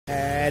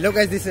Hello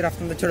guys, this is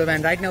Rafton the Chodo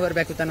and right now we're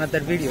back with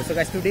another video. So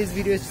guys, today's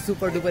video is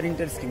super duper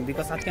interesting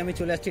because আজকে আমি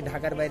চলে আসছি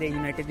ঢাকার বাইরে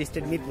United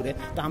state মিরপুরে।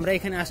 তো আমরা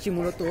এখানে আসছি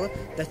মূলত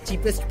the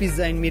cheapest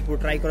pizza in Mirpur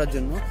try করার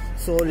জন্য।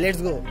 So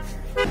let's go.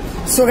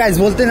 So guys,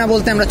 বলতে না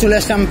বলতে আমরা চলে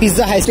আসলাম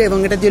পিৎজা হাউসে এবং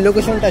এটা যে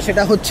লোকেশনটা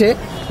সেটা হচ্ছে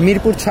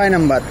মিরপুর 6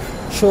 নাম্বার।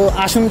 সো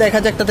আসুন দেখা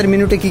যাক তাদের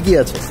মেনুতে কি কি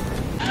আছে।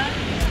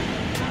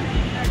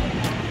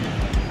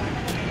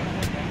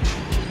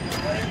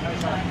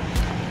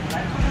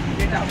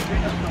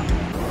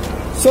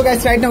 So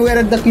guys, right now we are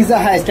at the Pizza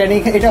Hut and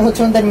এটা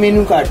হচ্ছে on the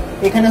menu card.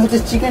 এখানে হচ্ছে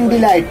chicken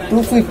Deloitte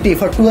 250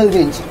 for 12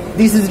 inch.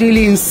 This is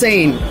really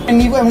insane.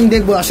 নিব এবং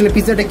দেখবো আসলে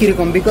পিৎজাটা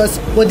কিরকম বিকজ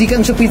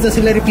অধিকাংশ পিৎজা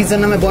সেলারে পিৎজার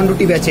নামে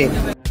বনরুটি বেচে।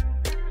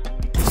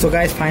 So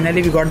guys,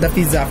 finally we got the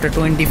pizza after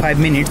 25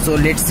 minutes. So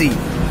let's see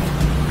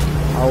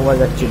how was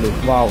actually.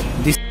 Wow,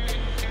 this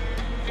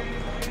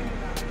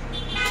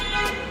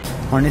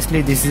honestly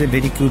this is a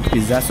very cute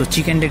pizza. So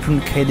chicken টা একটু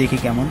খেয়ে দেখি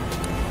কেমন।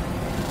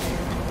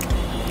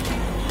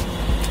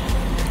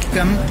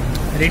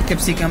 Red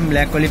capsicum,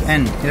 black olive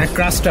and এর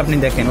crust আপনি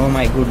দেখেন, ও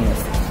my goodness,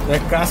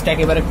 এর crust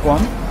একেবারে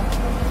কম।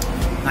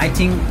 আই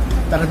থিঙ্ক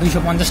তারা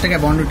 250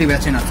 টাকায় বনরুটি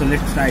বেচে না। So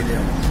let's try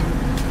them.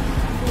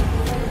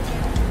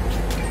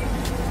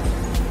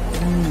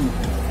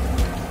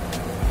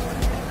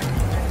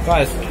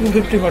 Guys,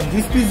 250 for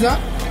this pizza.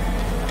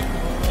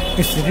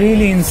 It's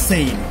really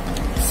insane.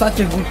 Such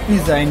a good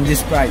pizza in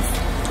this price.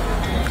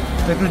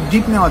 So একটু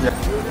ডিপ নেওয়া যায়।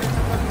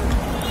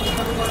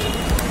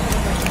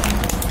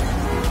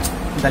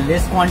 The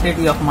less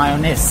quantity of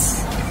mayonnaise.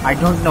 I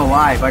don't know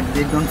why, but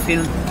they don't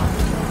feel.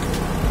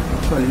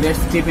 So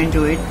let's dip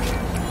into it.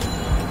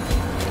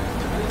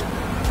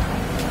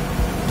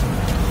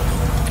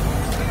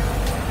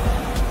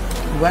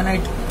 When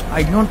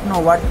I don't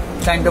know what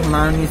kind of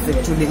mayonnaise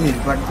actually is,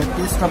 but the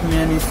taste of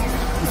mayonnaise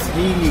is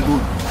really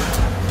good.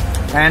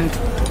 And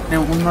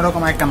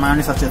অন্যরকম একটা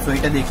mayonnaise আছে, so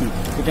এটা দেখি,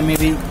 এটা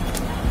maybe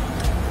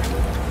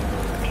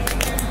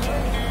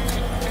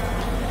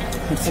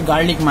it's a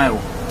garlic mayo.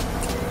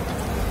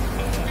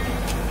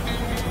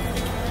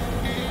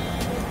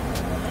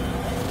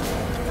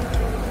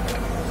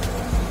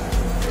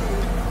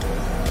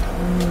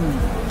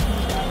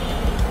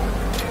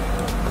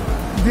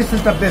 This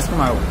is the best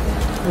mayo.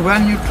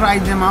 When you try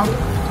them out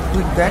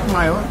with that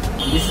mayo,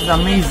 this is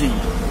amazing.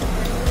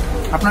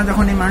 আপনারা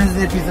যখন এই mayonnaise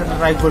দিয়ে পিৎজাটা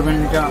ট্রাই করবেন,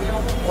 এটা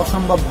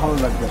অসম্ভব ভালো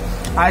লাগবে।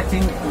 I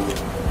think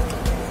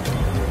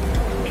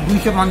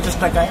 250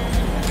 টাকায়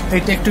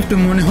এটা একটু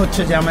মনে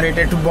হচ্ছে যে আমার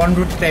এটা একটু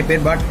বনরুটি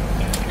টাইপের, বাট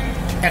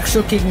 100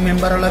 কেক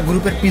মেম্বারওয়ালা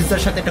গ্রুপের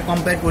পিৎজার সাথে এটা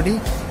কম্পেয়ার করি,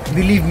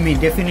 believe me,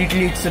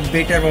 definitely it's a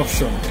better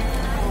option.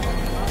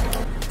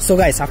 So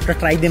guys, after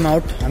try them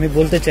out আমি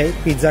বলতে চাই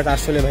পিৎজাটা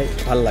আসলে ভাই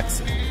ভালো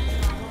লাগছে।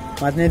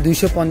 মানে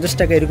 250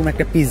 টাকা এরকম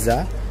একটা পিৎজা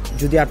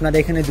যদি আপনারা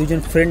এখানে দুজন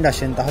ফ্রেন্ড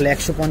আসেন তাহলে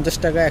 150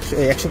 টাকা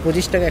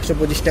 125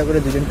 টাকা করে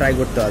দুজন ট্রাই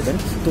করতে পারবেন।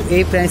 তো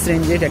এই প্রাইস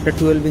রেঞ্জের একটা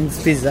 12 inch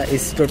pizza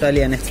is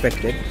totally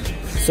unexpected.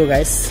 So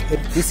guys,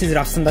 this is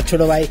Rafsan দা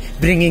ছোট ভাই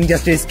bringing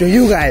justice to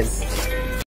you guys.